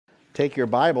Take your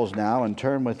Bibles now and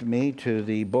turn with me to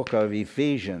the book of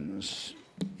Ephesians.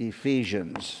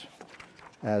 Ephesians,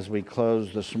 as we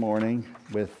close this morning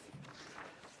with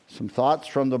some thoughts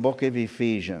from the book of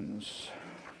Ephesians.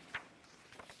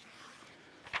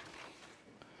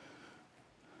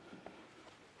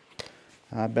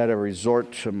 I better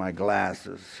resort to my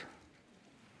glasses.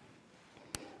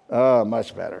 Oh,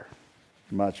 much better.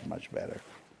 Much better.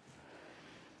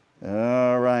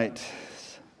 All right.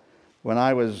 When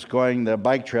I was going the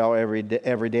bike trail every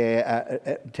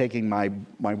day taking my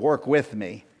work with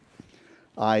me,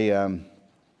 I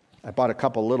bought a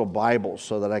couple little Bibles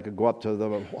so that I could go up to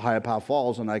the Hiapaw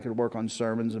Falls and I could work on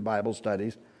sermons and Bible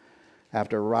studies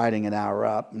after riding an hour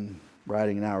up and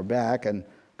riding an hour back, and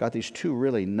got these two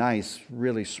really nice,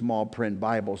 really small print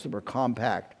Bibles that were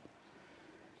compact.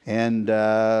 And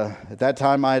at that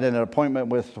time I had an appointment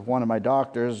with one of my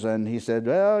doctors, and he said,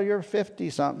 "Well, you're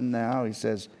 50-something now." He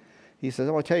says,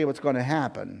 "I'll tell you what's going to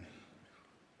happen."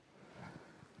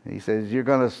 He says, "You're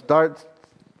going to start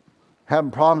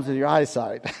having problems with your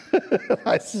eyesight."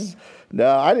 I says,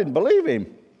 no, I didn't believe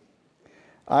him.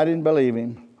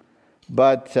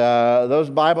 But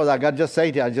those Bibles, I got to just say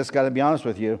to you, I just got to be honest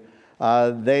with you,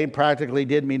 they practically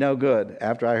did me no good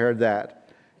after I heard that.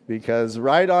 Because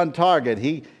right on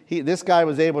target, this guy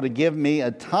was able to give me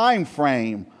a time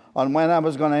frame on when I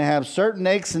was going to have certain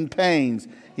aches and pains.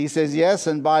 He says, yes,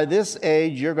 and by this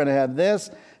age, you're going to have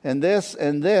this and this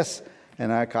and this.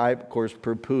 And I of course,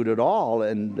 poo-pooed it all,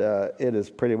 and it has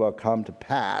pretty well come to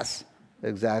pass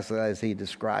exactly as he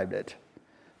described it.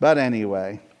 But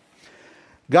anyway,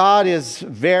 God is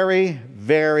very,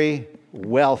 very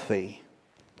wealthy.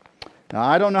 Now,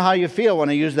 I don't know how you feel when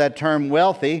I use that term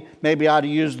wealthy. Maybe I ought to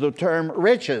use the term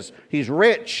riches. He's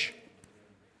rich.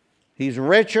 He's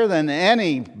richer than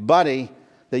anybody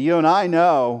that you and I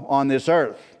know on this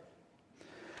earth.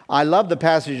 I love the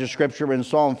passage of Scripture in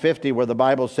Psalm 50 where the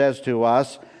Bible says to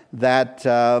us that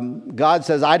God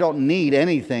says, "I don't need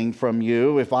anything from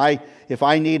you. If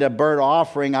I need a burnt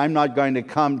offering, I'm not going to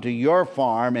come to your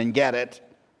farm and get it.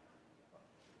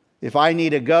 If I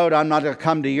need a goat, I'm not going to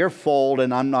come to your fold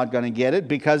and I'm not going to get it,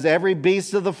 because every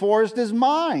beast of the forest is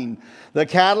mine. The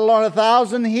cattle on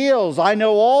 1,000 hills. I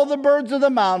know all the birds of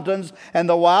the mountains, and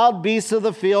the wild beasts of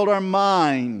the field are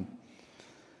mine.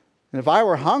 And if I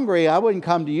were hungry, I wouldn't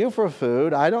come to you for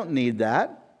food. I don't need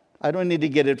that. I don't need to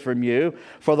get it from you.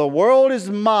 For the world is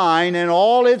mine and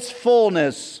all its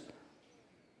fullness."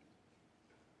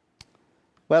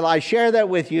 Well, I share that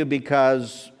with you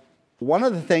because one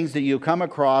of the things that you come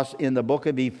across in the book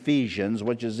of Ephesians,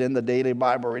 which is in the daily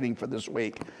Bible reading for this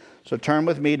week. So turn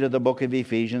with me to the book of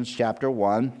Ephesians, chapter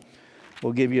 1.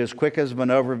 We'll give you as quick as an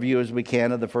overview as we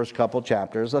can of the first couple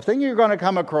chapters. The thing you're going to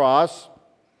come across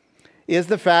is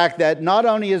the fact that not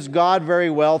only is God very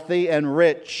wealthy and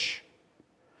rich,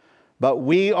 but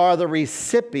we are the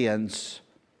recipients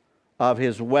of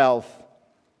His wealth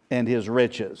and His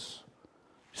riches.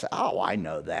 You say, "Oh, I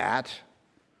know that."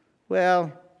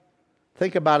 Well,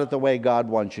 think about it the way God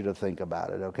wants you to think about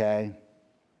it, okay?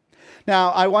 Now,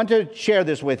 I want to share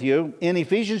this with you. In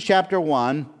Ephesians chapter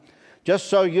 1, just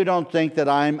so you don't think that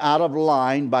I'm out of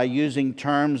line by using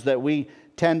terms that we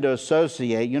tend to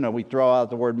associate. You know, we throw out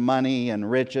the word money and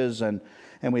riches, and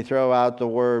we throw out the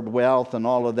word wealth and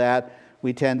all of that.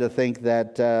 We tend to think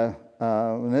that,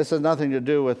 and this has nothing to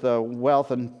do with the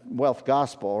wealth and wealth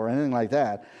gospel or anything like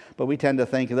that, but we tend to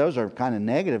think those are kind of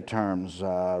negative terms.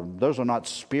 Those are not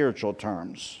spiritual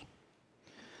terms.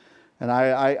 And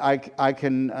I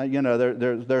can,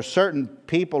 there are certain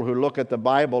people who look at the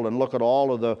Bible and look at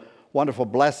all of the wonderful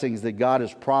blessings that God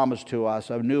has promised to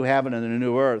us, a new heaven and a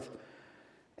new earth.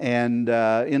 And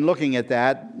in looking at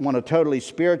that, want to totally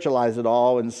spiritualize it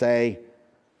all and say,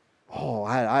 "Oh,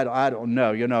 I don't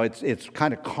know. You know, it's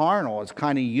kind of carnal. It's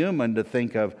kind of human to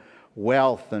think of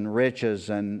wealth and riches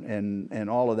and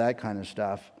all of that kind of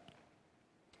stuff."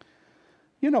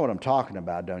 You know what I'm talking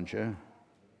about, don't you?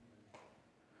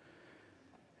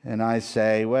 And I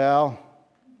say, well,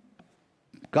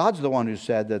 God's the one who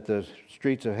said that the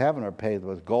streets of heaven are paved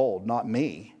with gold, not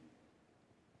me.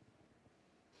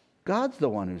 God's the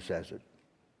one who says it.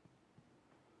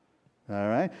 All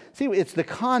right? See, it's the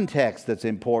context that's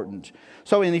important.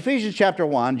 So in Ephesians chapter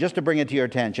 1, just to bring it to your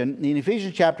attention, in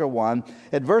Ephesians chapter 1,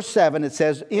 at verse 7, it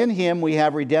says, "In Him we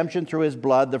have redemption through His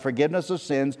blood, the forgiveness of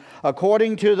sins,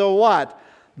 according to the what?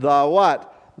 The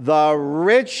what? The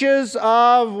riches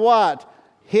of what?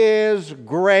 His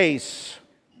grace."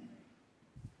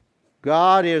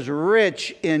 God is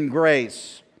rich in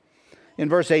grace. In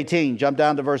verse 18, jump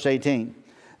down to verse 18.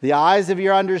 "The eyes of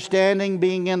your understanding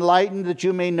being enlightened, that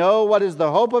you may know what is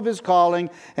the hope of His calling,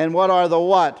 and what are the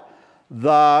what?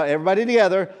 everybody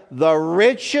together, the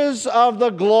riches of the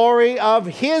glory of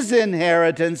his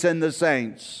inheritance in the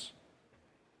saints.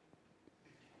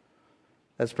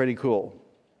 That's pretty cool.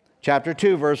 Chapter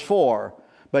 2, verse 4.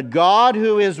 But God,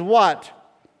 who is what?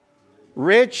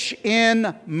 Rich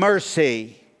in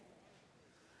mercy.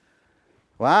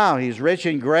 Wow, he's rich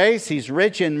in grace. He's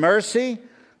rich in mercy.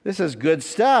 This is good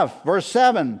stuff. Verse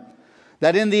 7.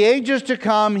 That in the ages to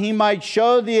come he might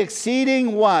show the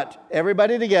exceeding what?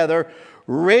 Everybody together.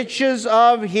 Riches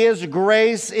of his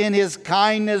grace in his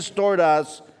kindness toward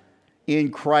us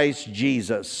in Christ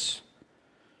Jesus.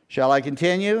 Shall I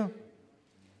continue?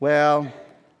 Well,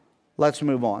 let's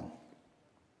move on.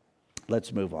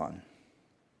 Let's move on.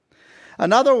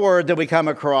 Another word that we come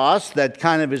across that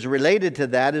kind of is related to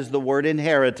that is the word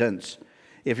inheritance.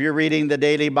 If you're reading the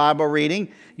daily Bible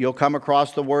reading, you'll come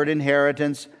across the word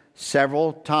inheritance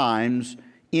several times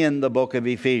in the book of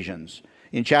Ephesians.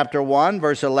 In chapter 1,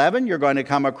 verse 11, you're going to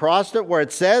come across it where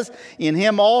it says, in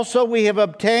him also we have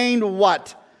obtained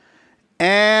what?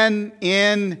 An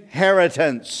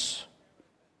inheritance.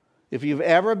 If you've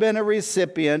ever been a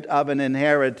recipient of an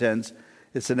inheritance,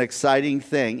 it's an exciting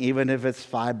thing, even if it's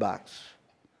 $5.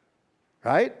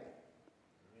 Right?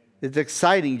 It's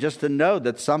exciting just to know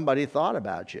that somebody thought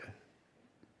about you.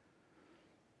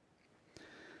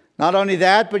 Not only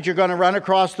that, but you're going to run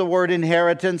across the word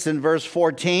inheritance in verse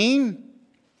 14.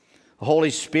 The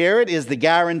Holy Spirit is the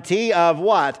guarantee of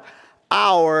what?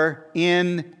 Our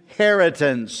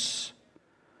inheritance.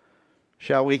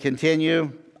 Shall we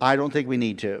continue? I don't think we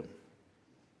need to.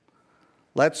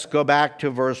 Let's go back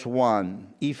to verse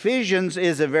 1. Ephesians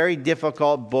is a very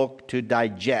difficult book to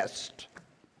digest.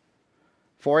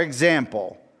 For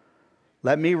example,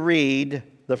 let me read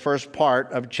the first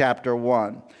part of chapter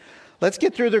 1. Let's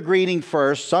get through the greeting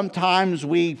first. Sometimes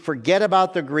we forget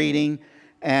about the greeting,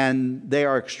 and they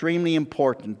are extremely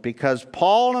important because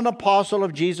Paul, an apostle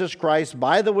of Jesus Christ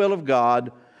by the will of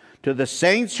God, to the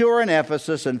saints who are in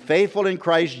Ephesus and faithful in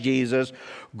Christ Jesus,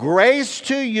 grace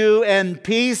to you and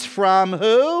peace from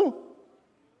who?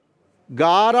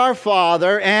 God our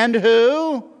Father, and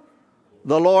who?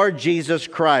 The Lord Jesus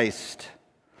Christ.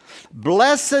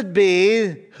 Blessed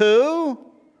be who?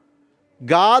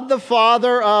 God the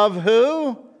Father of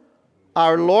who?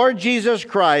 Our Lord Jesus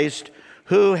Christ,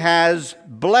 who has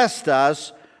blessed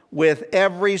us with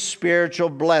every spiritual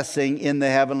blessing in the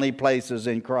heavenly places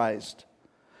in Christ.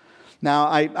 Now,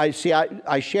 I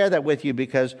share that with you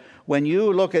because when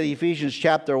you look at Ephesians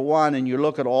chapter 1 and you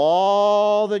look at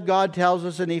all that God tells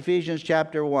us in Ephesians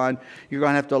chapter 1, you're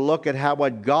going to have to look at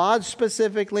what God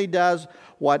specifically does,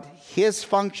 what his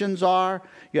functions are.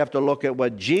 You have to look at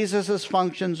what Jesus'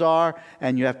 functions are,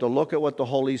 and you have to look at what the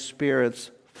Holy Spirit's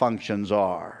functions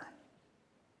are.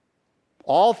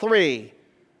 All three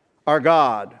are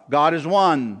God. God is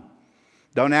one.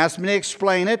 Don't ask me to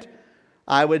explain it.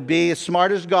 I would be as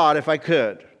smart as God if I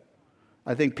could.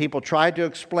 I think people try to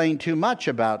explain too much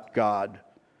about God.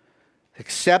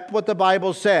 Accept what the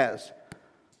Bible says.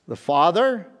 The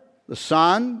Father, the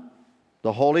Son,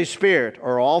 the Holy Spirit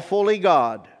are all fully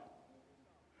God,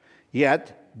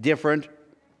 yet different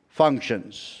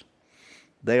functions.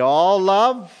 They all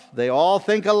love, they all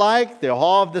think alike, they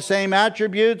all have the same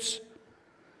attributes,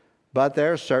 but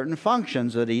there are certain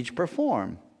functions that each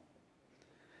perform.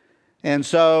 And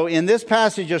so in this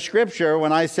passage of Scripture,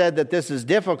 when I said that this is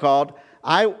difficult,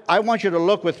 I want you to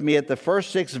look with me at the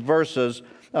first 6 verses,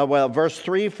 verse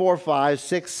 3, 4, 5,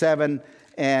 6, 7,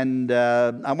 and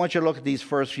I want you to look at these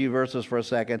first few verses for a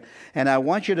second, and I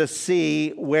want you to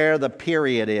see where the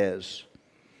period is.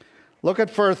 Look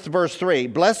at first verse 3.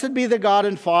 Blessed be the God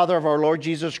and Father of our Lord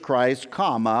Jesus Christ,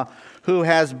 comma, who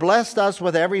has blessed us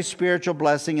with every spiritual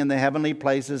blessing in the heavenly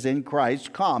places in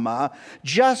Christ, comma,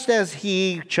 just as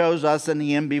he chose us in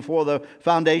him before the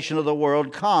foundation of the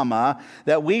world, comma,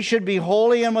 that we should be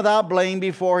holy and without blame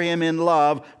before him in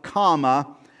love,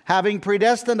 comma, having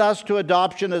predestined us to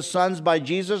adoption as sons by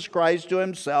Jesus Christ to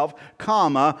himself,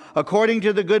 comma, according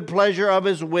to the good pleasure of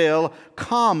his will,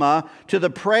 comma, to the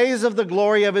praise of the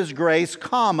glory of his grace,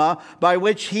 comma, by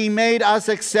which he made us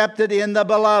accepted in the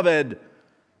beloved.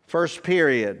 First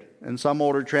period. And some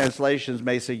older translations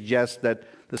may suggest that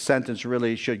the sentence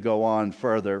really should go on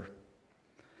further.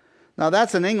 Now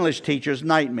that's an English teacher's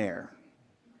nightmare.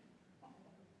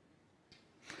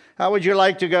 How would you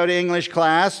like to go to English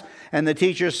class and the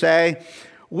teacher say,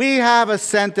 we have a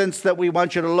sentence that we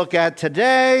want you to look at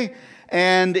today,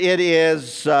 and it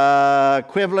is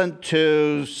equivalent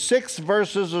to 6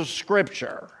 verses of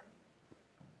Scripture.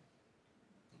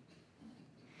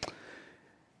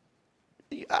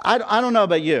 I don't know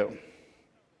about you,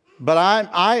 but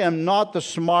I am not the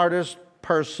smartest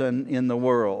person in the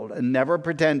world and never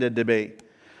pretended to be.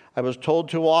 I was told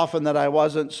too often that I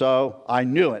wasn't, so I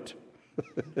knew it.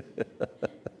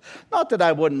 Not that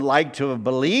I wouldn't like to have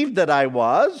believed that I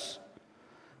was,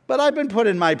 but I've been put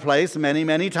in my place many,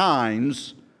 many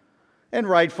times, and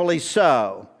rightfully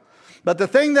so. But the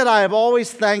thing that I have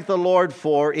always thanked the Lord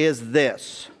for is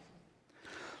this.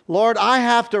 Lord, I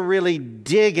have to really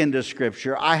dig into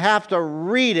Scripture. I have to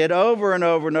read it over and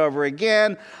over and over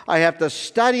again. I have to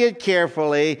study it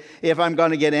carefully if I'm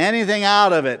going to get anything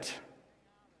out of it.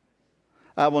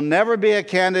 I will never be a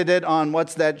candidate on,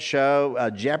 what's that show,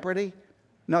 Jeopardy?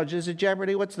 No, is it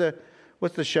Jeopardy? What's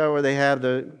the show where they have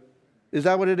is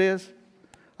that what it is?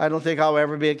 I don't think I'll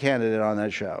ever be a candidate on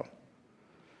that show.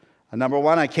 Number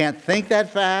one, I can't think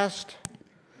that fast.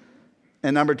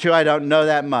 And number two, I don't know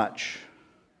that much.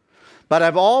 But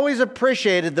I've always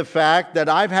appreciated the fact that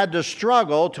I've had to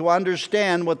struggle to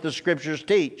understand what the Scriptures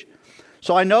teach.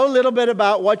 So I know a little bit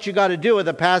about what you got to do with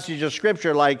a passage of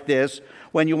Scripture like this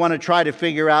when you want to try to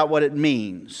figure out what it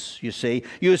means, you see.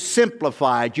 You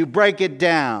simplify it, you break it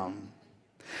down.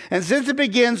 And since it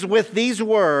begins with these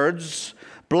words,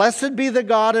 "Blessed be the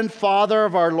God and Father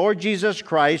of our Lord Jesus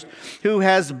Christ, who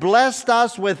has blessed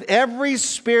us with every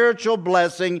spiritual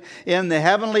blessing in the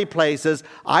heavenly places,"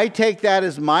 I take that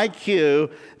as my cue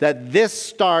that this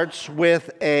starts with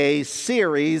a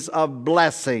series of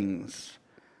blessings.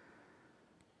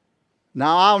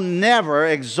 Now, I'll never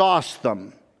exhaust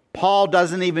them. Paul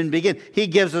doesn't even begin. He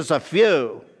gives us a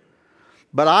few.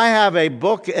 But I have a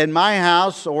book in my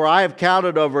house where I have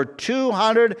counted over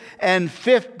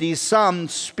 250 some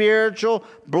spiritual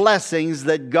blessings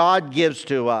that God gives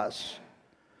to us.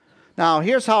 Now,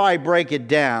 here's how I break it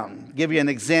down. Give you an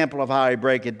example of how I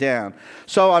break it down.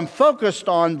 So I'm focused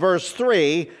on verse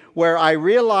 3, where I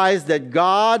realize that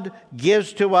God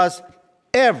gives to us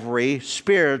every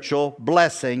spiritual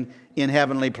blessing in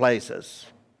heavenly places.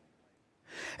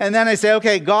 And then I say,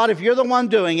 okay, God, if you're the one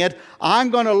doing it,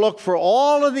 I'm going to look for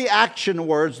all of the action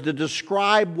words to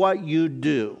describe what you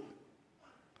do.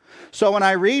 So when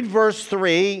I read verse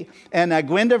 3 and I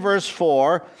go into verse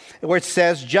 4, where it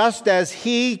says, "Just as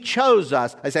He chose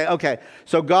us," I say, okay,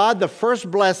 so God, the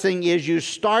first blessing is you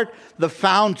start the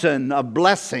fountain of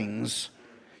blessings.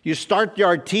 You start the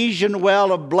artesian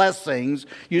well of blessings.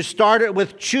 You start it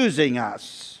with choosing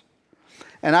us.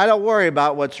 And I don't worry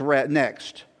about what's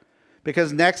next.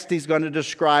 Because next He's going to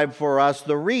describe for us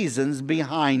the reasons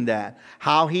behind that,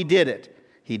 how He did it.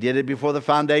 He did it before the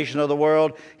foundation of the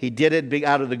world. He did it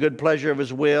out of the good pleasure of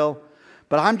His will.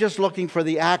 But I'm just looking for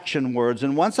the action words.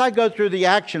 And once I go through the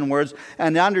action words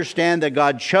and understand that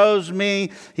God chose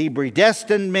me, He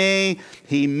predestined me,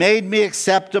 He made me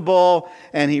acceptable,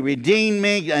 and He redeemed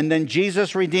me, and then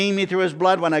Jesus redeemed me through His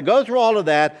blood. When I go through all of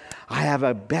that, I have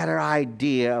a better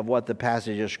idea of what the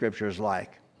passage of Scripture is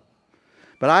like.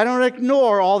 But I don't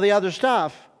ignore all the other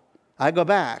stuff. I go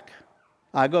back.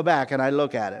 I go back and I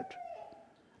look at it.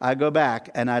 I go back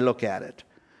and I look at it.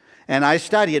 And I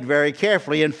study it very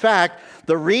carefully. In fact,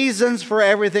 the reasons for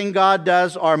everything God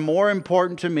does are more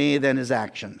important to me than His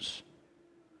actions.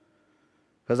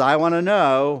 Because I want to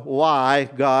know why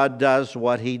God does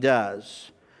what He does.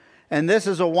 And this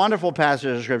is a wonderful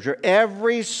passage of Scripture.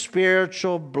 Every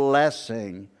spiritual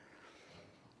blessing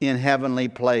in heavenly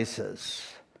places.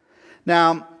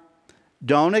 Now,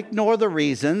 don't ignore the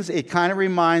reasons. It kind of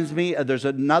reminds me, there's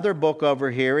another book over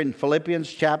here in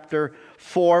Philippians chapter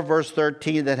 4, verse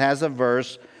 13, that has a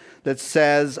verse that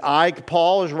says,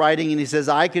 Paul is writing and he says,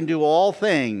 "I can do all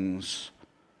things."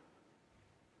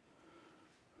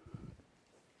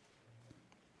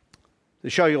 To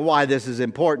show you why this is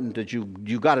important, that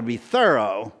you got to be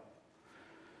thorough.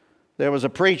 There was a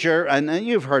preacher, and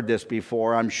you've heard this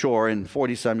before, I'm sure. In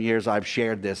 40-some years, I've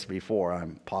shared this before,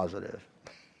 I'm positive.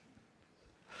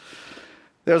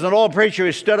 There was an old preacher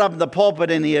who stood up in the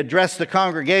pulpit and he addressed the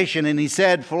congregation and he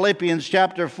said, Philippians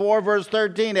chapter 4, verse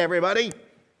 13, everybody.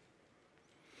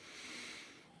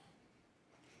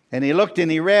 And he looked and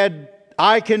he read,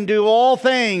 "I can do all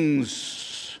things."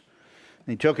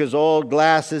 And he took his old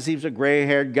glasses. He was a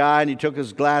gray-haired guy, and he took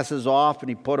his glasses off and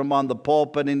he put them on the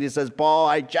pulpit and he says, "Paul,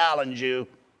 I challenge you.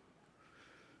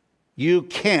 You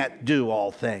can't do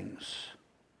all things."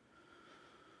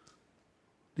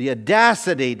 The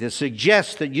audacity to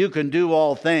suggest that you can do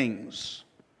all things.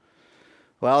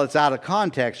 Well, it's out of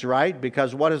context, right?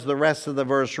 Because what does the rest of the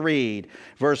verse read?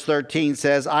 Verse 13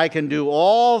 says, "I can do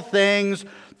all things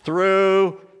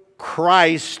through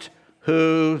Christ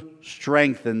who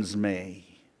strengthens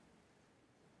me."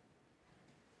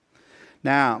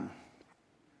 Now,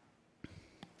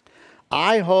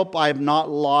 I hope I've not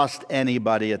lost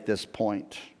anybody at this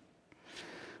point.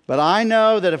 But I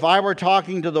know that if I were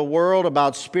talking to the world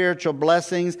about spiritual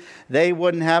blessings, they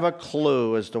wouldn't have a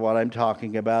clue as to what I'm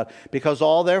talking about, because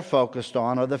all they're focused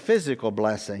on are the physical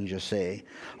blessings, you see.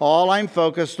 All I'm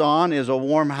focused on is a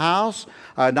warm house,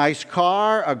 a nice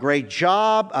car, a great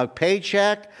job, a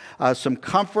paycheck, some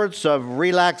comforts of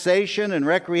relaxation and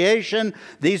recreation.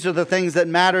 These are the things that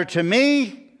matter to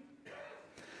me.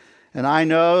 And I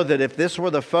know that if this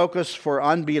were the focus for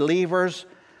unbelievers,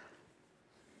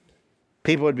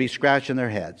 people would be scratching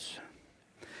their heads.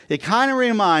 It kind of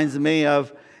reminds me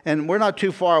of, and we're not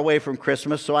too far away from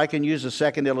Christmas, so I can use a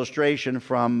second illustration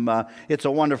from It's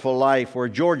a Wonderful Life, where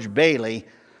George Bailey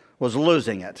was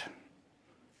losing it.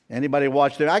 Anybody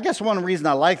watched it? I guess one reason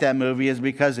I like that movie is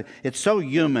because it's so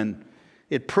human.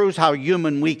 It proves how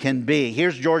human we can be.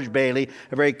 Here's George Bailey,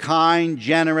 a very kind,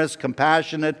 generous,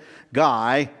 compassionate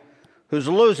guy who's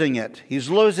losing it. He's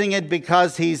losing it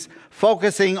because he's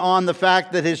focusing on the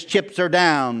fact that his chips are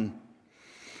down.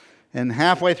 And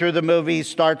halfway through the movie, he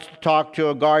starts to talk to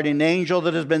a guardian angel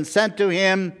that has been sent to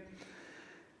him.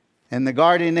 And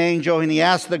he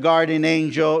asks the guardian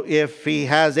angel if he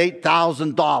has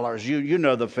 $8,000. You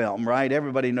know the film, right?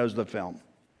 Everybody knows the film.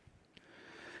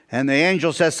 And the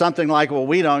angel says something like, well,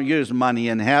 we don't use money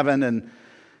in heaven.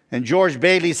 And George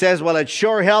Bailey says, well, it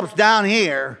sure helps down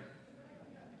here.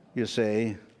 You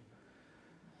see,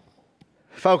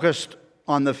 focused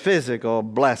on the physical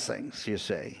blessings, you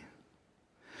see.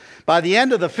 By the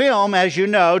end of the film, as you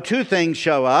know, two things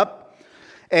show up.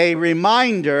 A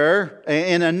reminder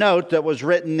in a note that was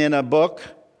written in a book.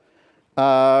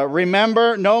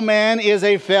 Remember, no man is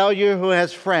a failure who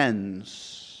has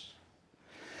friends.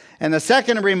 And the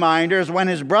second reminder is when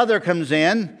his brother comes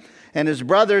in, and his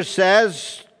brother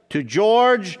says to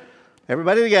George,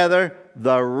 everybody together,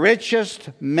 the richest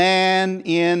man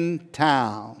in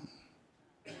town.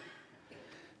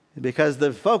 Because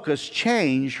the focus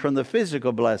changed from the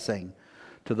physical blessing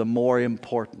to the more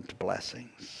important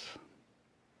blessings.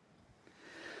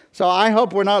 So I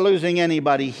hope we're not losing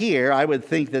anybody here. I would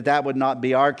think that would not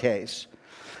be our case.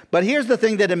 But here's the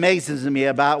thing that amazes me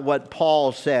about what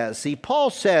Paul says. See, Paul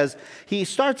says, he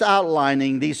starts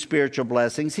outlining these spiritual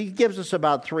blessings. He gives us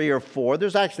about 3 or 4.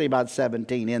 There's actually about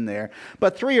 17 in there.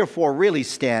 But 3 or 4 really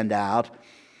stand out.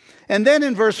 And then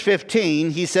in verse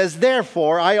 15, he says,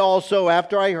 therefore, I also,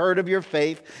 after I heard of your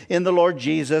faith in the Lord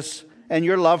Jesus and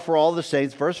your love for all the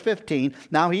saints, verse 15,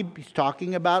 now he's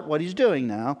talking about what he's doing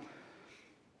now.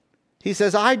 He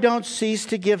says, I don't cease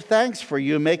to give thanks for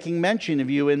you, making mention of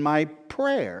you in my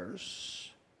prayers.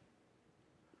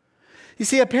 You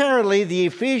see, apparently the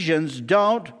Ephesians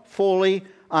don't fully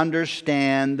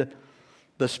understand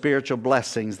the spiritual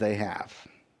blessings they have.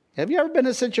 Have you ever been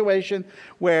in a situation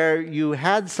where you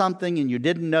had something and you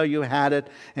didn't know you had it,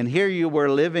 and here you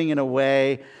were living in a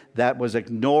way that was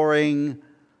ignoring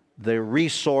the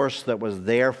resource that was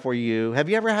there for you? Have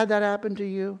you ever had that happen to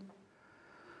you?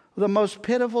 The most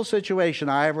pitiful situation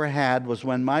I ever had was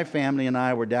when my family and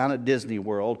I were down at Disney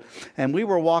World, and we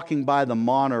were walking by the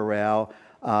monorail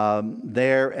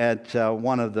there at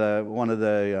one of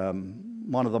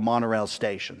the monorail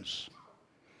stations.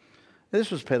 This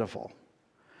was pitiful.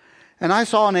 And I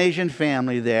saw an Asian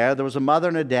family there. There was a mother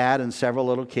and a dad and several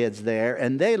little kids there,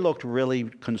 and they looked really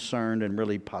concerned and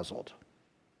really puzzled.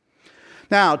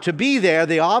 Now, to be there,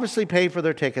 they obviously paid for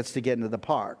their tickets to get into the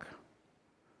park.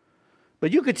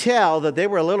 But you could tell that they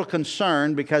were a little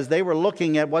concerned because they were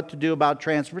looking at what to do about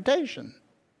transportation.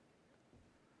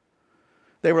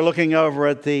 They were looking over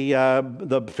at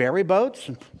the ferry boats,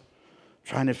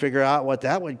 trying to figure out what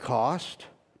that would cost.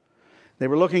 They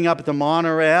were looking up at the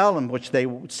monorail, in which they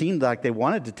seemed like they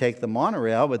wanted to take the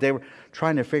monorail, but they were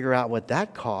trying to figure out what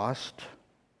that cost.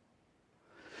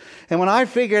 And when I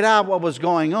figured out what was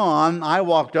going on, I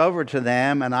walked over to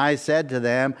them and I said to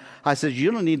them, I said,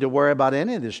 you don't need to worry about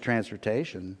any of this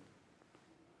transportation.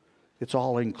 It's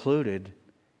all included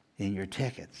in your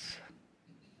tickets.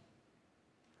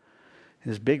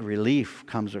 This big relief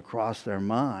comes across their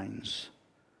minds.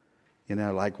 You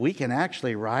know, like we can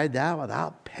actually ride that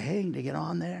without paying to get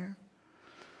on there.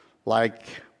 Like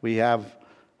we have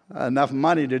enough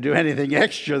money to do anything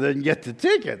extra than get the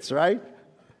tickets, right?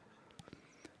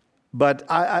 But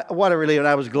what a relief. And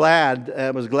I was glad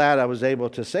I was able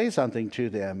to say something to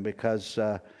them, because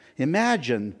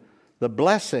imagine the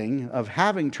blessing of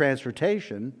having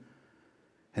transportation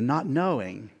and not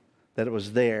knowing that it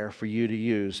was there for you to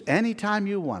use anytime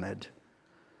you wanted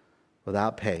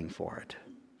without paying for it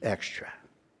extra.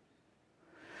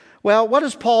 Well, what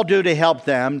does Paul do to help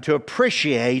them to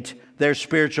appreciate their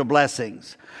spiritual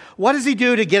blessings? What does he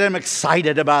do to get them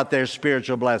excited about their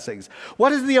spiritual blessings? What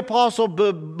does the Apostle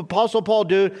Paul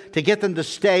do to get them to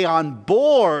stay on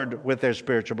board with their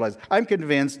spiritual blessings? I'm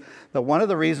convinced that one of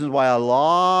the reasons why a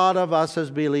lot of us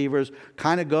as believers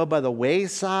kind of go by the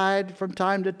wayside from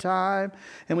time to time,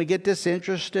 and we get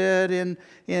disinterested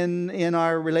in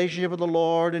our relationship with the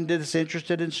Lord, and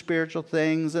disinterested in spiritual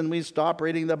things, and we stop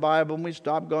reading the Bible, and we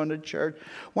stop going to church.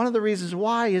 One of the reasons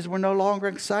why is we're no longer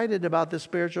excited about the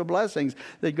spiritual blessings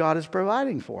that God is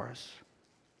providing for us.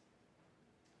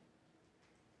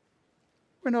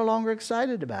 We're no longer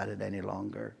excited about it any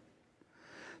longer.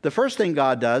 The first thing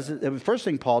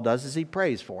Paul does is he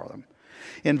prays for them.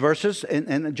 In verses,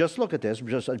 and just look at this,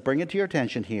 just bring it to your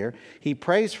attention here. He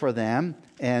prays for them,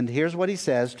 and here's what he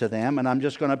says to them, and I'm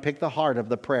just going to pick the heart of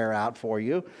the prayer out for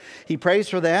you. He prays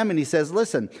for them, and he says,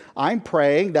 listen, I'm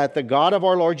praying that the God of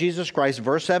our Lord Jesus Christ,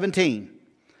 verse 17,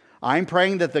 I'm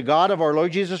praying that the God of our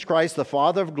Lord Jesus Christ, the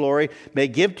Father of glory, may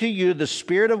give to you the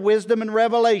spirit of wisdom and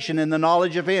revelation in the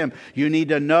knowledge of Him. You need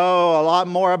to know a lot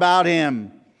more about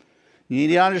Him. You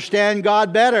need to understand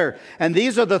God better. And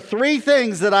these are the three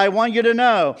things that I want you to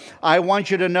know. I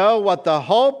want you to know what the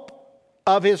hope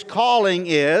of His calling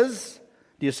is.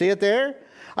 Do you see it there?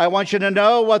 I want you to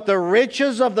know what the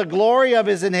riches of the glory of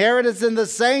His inheritance in the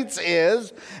saints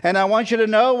is. And I want you to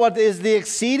know what is the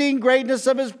exceeding greatness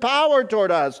of His power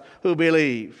toward us who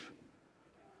believe.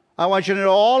 I want you to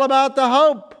know all about the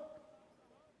hope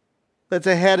that's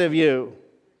ahead of you.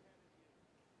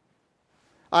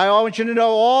 I want you to know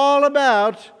all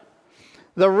about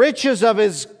the riches of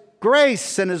His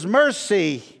grace and His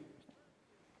mercy.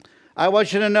 I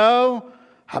want you to know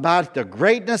about the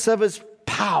greatness of His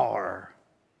power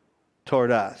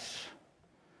toward us.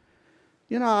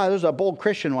 You know, there was a bold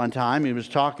Christian one time. He was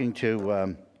talking to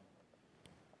an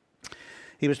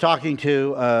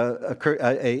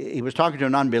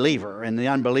unbeliever, and the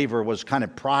unbeliever was kind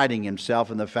of priding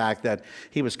himself in the fact that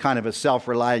he was kind of a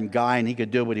self-reliant guy and he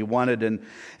could do what he wanted. And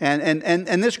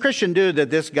this Christian dude, that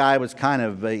this guy was kind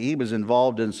of, he was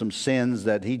involved in some sins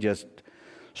that he just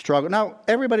struggled. Now,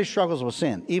 everybody struggles with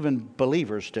sin. Even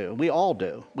believers do. We all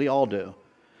do. We all do.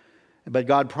 But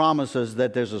God promises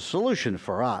that there's a solution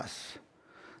for us.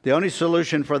 The only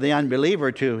solution for the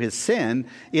unbeliever to his sin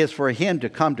is for him to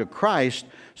come to Christ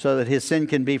so that his sin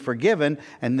can be forgiven,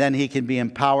 and then he can be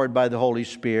empowered by the Holy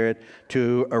Spirit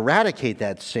to eradicate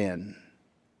that sin.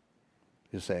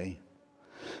 You see?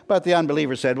 But the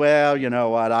unbeliever said, well, you know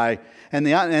what, and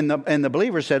the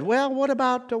believer said, well, what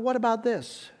about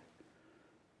this?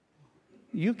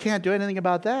 You can't do anything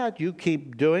about that. You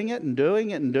keep doing it and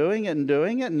doing it and doing it and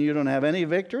doing it, and you don't have any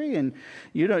victory, and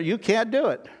you can't do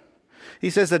it. He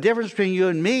says the difference between you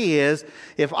and me is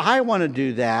if I want to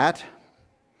do that,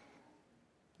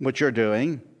 what you're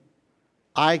doing,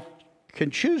 I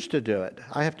can choose to do it.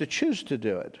 I have to choose to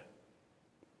do it.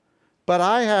 But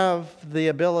I have the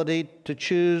ability to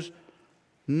choose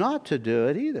not to do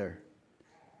it either.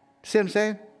 See what I'm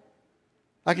saying?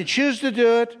 I can choose to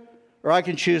do it, or I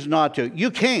can choose not to. You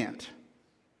can't.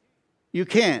 You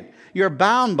can't. You're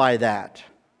bound by that.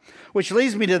 Which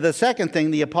leads me to the second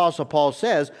thing the Apostle Paul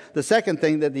says, the second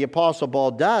thing that the Apostle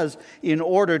Paul does in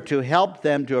order to help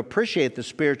them to appreciate the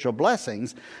spiritual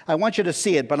blessings. I want you to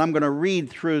see it, but I'm going to read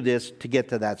through this to get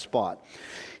to that spot.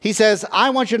 He says,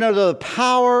 I want you to know the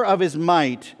power of His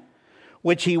might,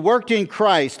 which He worked in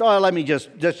Christ. Oh, let me just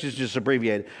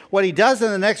abbreviate it. What he does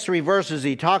in the next three verses,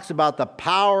 he talks about the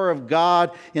power of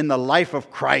God in the life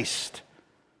of Christ.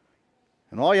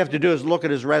 And all you have to do is look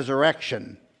at His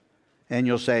resurrection, and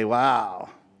you'll say, wow,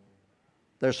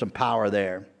 there's some power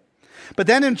there. But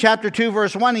then in chapter 2,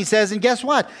 verse 1, he says, and guess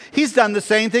what? He's done the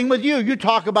same thing with you. You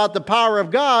talk about the power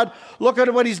of God. Look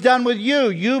at what He's done with you.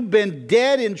 You've been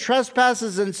dead in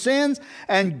trespasses and sins,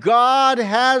 and God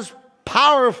has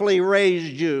powerfully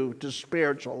raised you to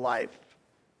spiritual life.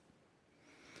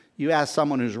 You ask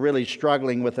someone who's really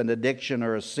struggling with an addiction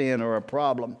or a sin or a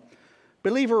problem,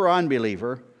 believer or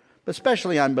unbeliever, but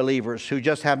especially unbelievers who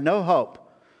just have no hope,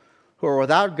 who are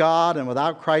without God and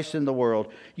without Christ in the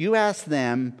world, you ask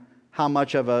them how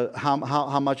much of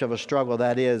a struggle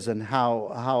that is, and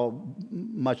how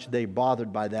much they're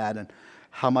bothered by that, and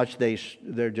how much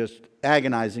they're just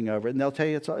agonizing over it, and they'll tell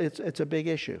you it's a big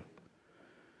issue.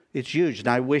 It's huge, and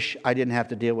I wish I didn't have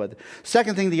to deal with it.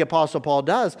 Second thing the Apostle Paul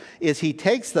does is he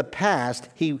takes the past,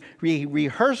 he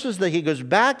rehearses he goes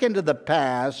back into the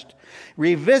past,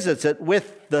 revisits it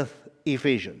with the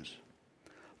Ephesians.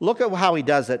 Look at how he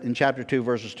does it in chapter 2,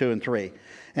 verses 2 and 3.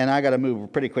 And I got to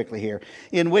move pretty quickly here.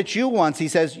 In which you once, he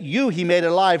says, you He made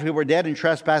alive who were dead in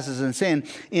trespasses and sin,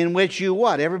 in which you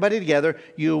what? Everybody together,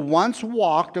 you once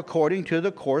walked according to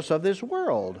the course of this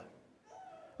world.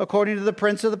 according to the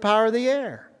prince of the power of the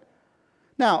air.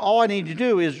 Now, all I need to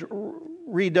do is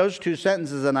read those two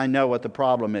sentences and I know what the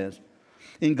problem is.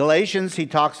 In Galatians, he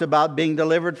talks about being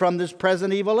delivered from this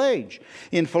present evil age.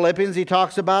 In Philippians, he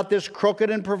talks about this crooked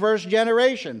and perverse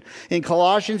generation. In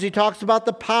Colossians, he talks about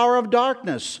the power of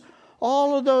darkness.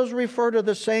 All of those refer to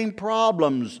the same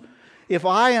problems. If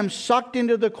I am sucked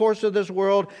into the course of this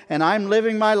world and I'm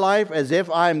living my life as if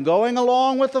I'm going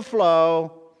along with the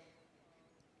flow,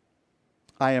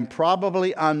 I am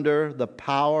probably under the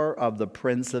power of the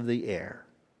prince of the air.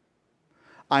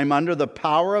 I'm under the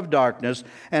power of darkness,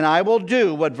 and I will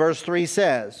do what verse 3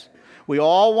 says. We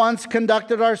all once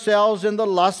conducted ourselves in the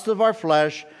lusts of our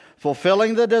flesh,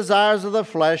 fulfilling the desires of the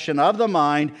flesh and of the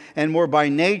mind, and were by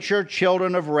nature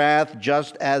children of wrath,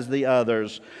 just as the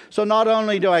others. So not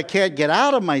only do I can't get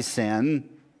out of my sin,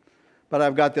 but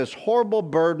I've got this horrible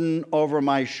burden over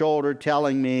my shoulder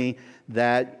telling me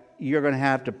that you're going to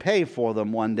have to pay for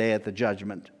them one day at the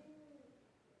judgment.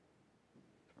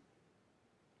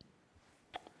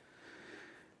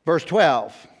 Verse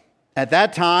 12, at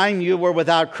that time you were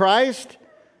without Christ,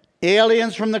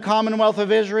 aliens from the commonwealth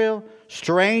of Israel,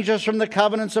 strangers from the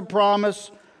covenants of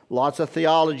promise. Lots of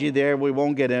theology there, we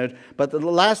won't get into it. But the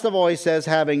last of all he says,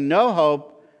 having no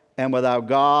hope and without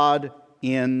God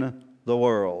in the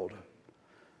world.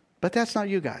 But that's not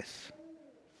you guys.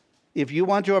 If you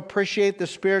want to appreciate the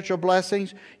spiritual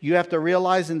blessings, you have to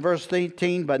realize in verse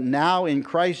 18, but now in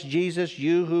Christ Jesus,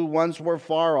 you who once were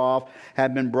far off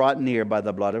have been brought near by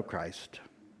the blood of Christ.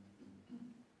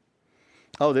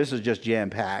 Oh, this is just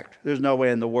jam-packed. There's no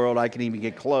way in the world I can even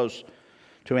get close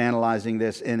to analyzing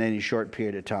this in any short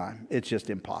period of time. It's just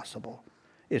impossible.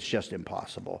 It's just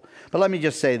impossible. But let me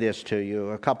just say this to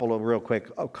you, a couple of real quick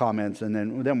comments, and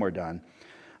then we're done.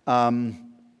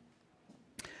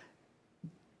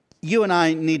 You and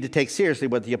I need to take seriously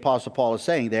what the Apostle Paul is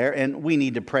saying there, and we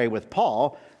need to pray with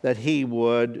Paul that he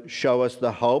would show us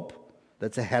the hope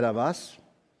that's ahead of us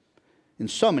in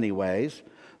so many ways,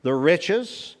 the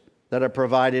riches that are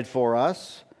provided for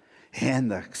us, and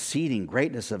the exceeding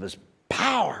greatness of his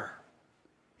power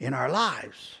in our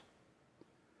lives.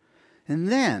 And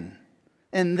then,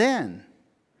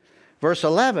 verse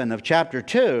 11 of chapter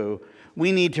 2,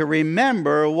 we need to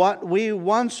remember what we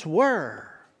once were.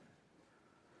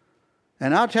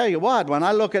 And I'll tell you what, when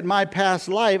I look at my past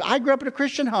life, I grew up in a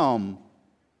Christian home.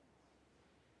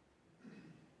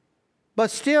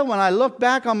 But still, when I look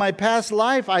back on my past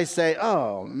life, I say,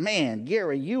 oh man,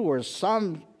 Gary, you were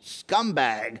some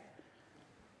scumbag.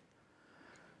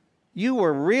 You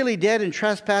were really dead in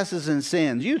trespasses and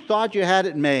sins. You thought you had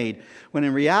it made, when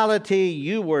in reality,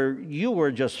 you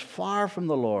were just far from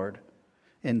the Lord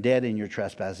and dead in your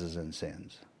trespasses and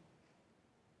sins.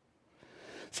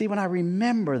 See, when I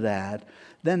remember that,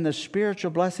 then the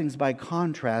spiritual blessings by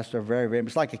contrast are very, very,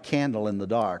 it's like a candle in the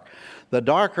dark. The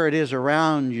darker it is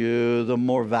around you, the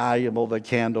more valuable the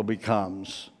candle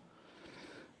becomes.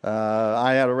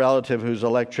 I had a relative whose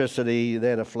electricity, they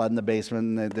had a flood in the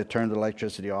basement, and they turned the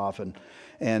electricity off,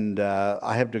 and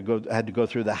I had to go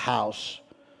through the house,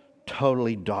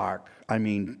 totally dark. I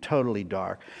mean, totally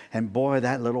dark. And boy,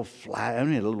 that little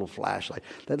flashlight.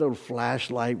 That little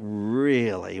flashlight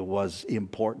really was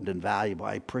important and valuable.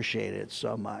 I appreciated it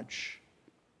so much.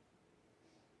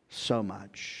 So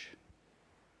much.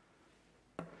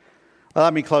 Well,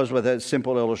 let me close with a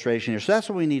simple illustration here. So that's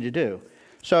what we need to do.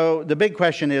 So the big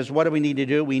question is, what do we need to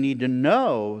do? We need to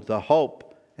know the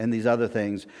hope and these other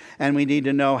things. And we need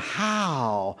to know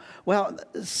how. Well,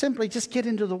 simply just get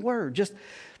into the Word.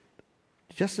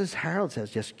 Just as Harold says,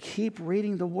 just keep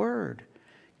reading the Word.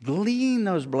 Glean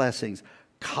those blessings.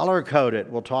 Color code it.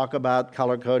 We'll talk about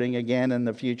color coding again in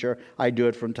the future. I do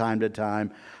it from time to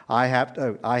time. I have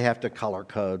to color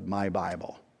code my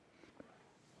Bible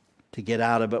to get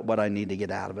out of it what I need to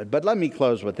get out of it. But let me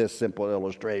close with this simple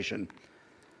illustration.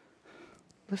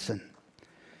 Listen,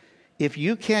 if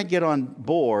you can't get on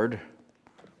board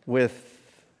with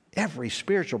every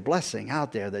spiritual blessing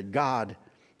out there that God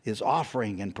is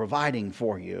offering and providing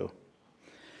for you,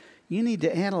 you need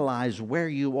to analyze where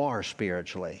you are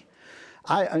spiritually.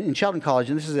 In Shelton College,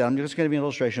 and this is it, I'm just going to give you an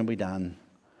illustration, we'll be done.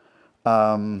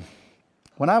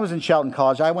 When I was in Shelton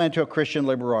College, I went to a Christian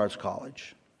liberal arts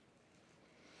college.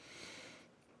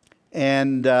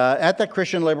 And at that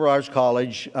Christian liberal arts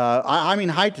college, I mean,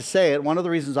 I hate to say it, one of the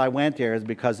reasons I went there is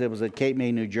because it was at Cape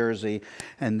May, New Jersey,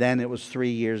 and then it was 3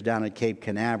 years down at Cape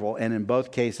Canaveral, and in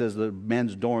both cases, the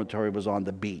men's dormitory was on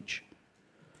the beach.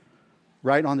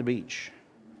 Right on the beach.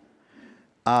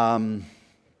 I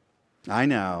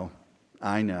know.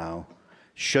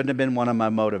 Shouldn't have been one of my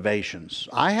motivations.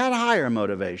 I had higher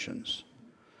motivations.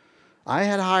 I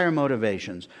had higher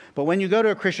motivations. But when you go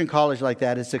to a Christian college like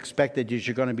that, it's expected that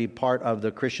you're going to be part of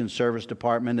the Christian service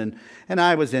department. And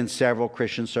I was in several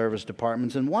Christian service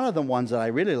departments. And one of the ones that I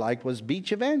really liked was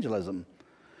beach evangelism.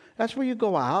 That's where you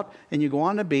go out and you go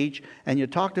on the beach and you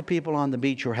talk to people on the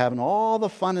beach who are having all the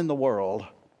fun in the world.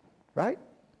 Right?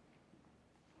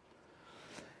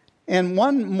 And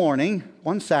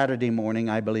one Saturday morning,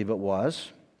 I believe it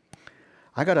was,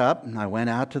 I got up and I went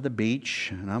out to the beach,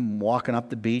 and I'm walking up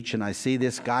the beach, and I see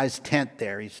this guy's tent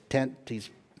there. He's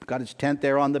got his tent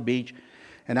there on the beach,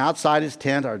 and outside his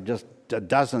tent are just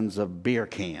dozens of beer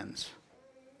cans.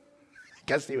 I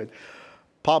guess he would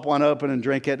pop one open and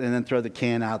drink it and then throw the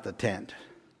can out the tent.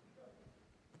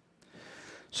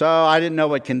 So I didn't know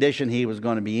what condition he was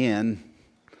going to be in.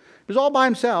 He was all by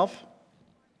himself.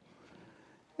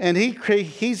 And I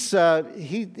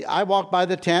walk by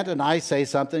the tent and I say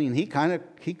something, and he kind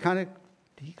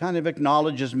of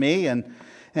acknowledges me, and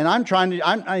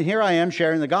here I am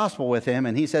sharing the gospel with him,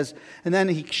 and he says, and then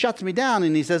he shuts me down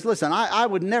and he says, listen, I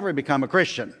would never become a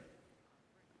Christian.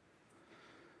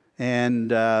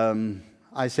 And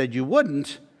I said, you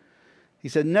wouldn't? He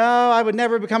said, no, I would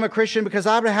never become a Christian because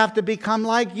I would have to become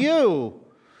like you,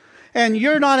 and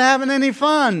you're not having any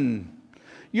fun.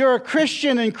 You're a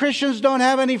Christian, and Christians don't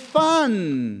have any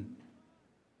fun.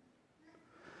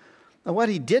 Now, what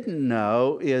he didn't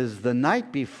know is the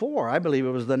night before, I believe it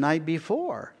was the night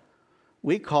before,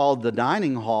 we called the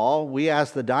dining hall. We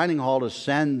asked the dining hall to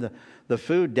send the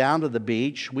food down to the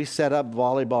beach. We set up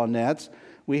volleyball nets.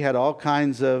 We had all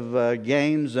kinds of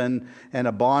games and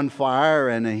a bonfire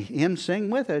and a hymn sing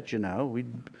with it,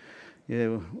 when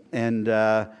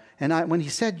he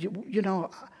said,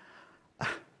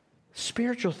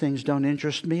 spiritual things don't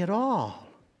interest me at all,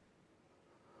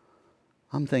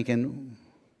 I'm thinking,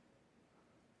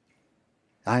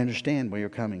 I understand where you're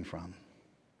coming from.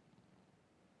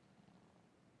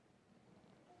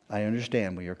 I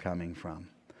understand where you're coming from.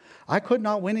 I could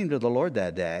not win him to the Lord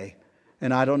that day,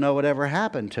 and I don't know what ever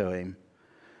happened to him.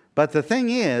 But the thing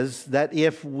is that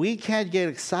if we can't get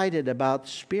excited about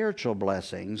spiritual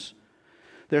blessings,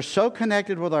 they're so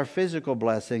connected with our physical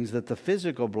blessings that the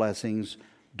physical blessings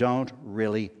don't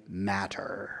really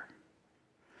matter.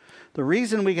 The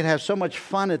reason we could have so much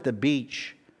fun at the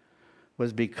beach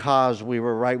was because we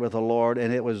were right with the Lord,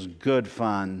 and it was good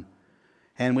fun.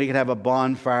 And we could have a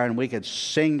bonfire and we could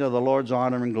sing to the Lord's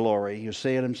honor and glory. You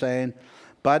see what I'm saying?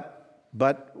 But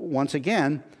once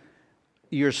again,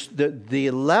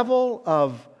 the level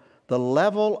of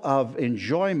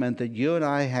enjoyment that you and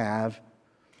I have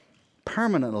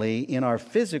permanently in our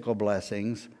physical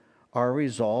blessings are a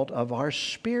result of our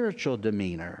spiritual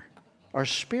demeanor, our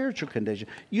spiritual condition.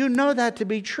 You know that to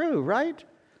be true, right?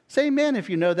 Say amen if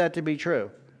you know that to be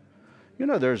true.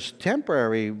 There's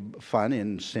temporary fun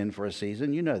in sin for a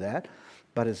season. You know that.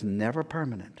 But it's never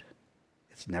permanent.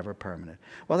 It's never permanent.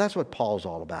 Well, that's what Paul's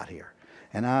all about here.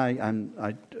 And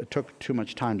I took too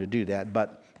much time to do that.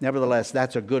 But nevertheless,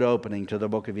 that's a good opening to the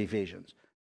book of Ephesians.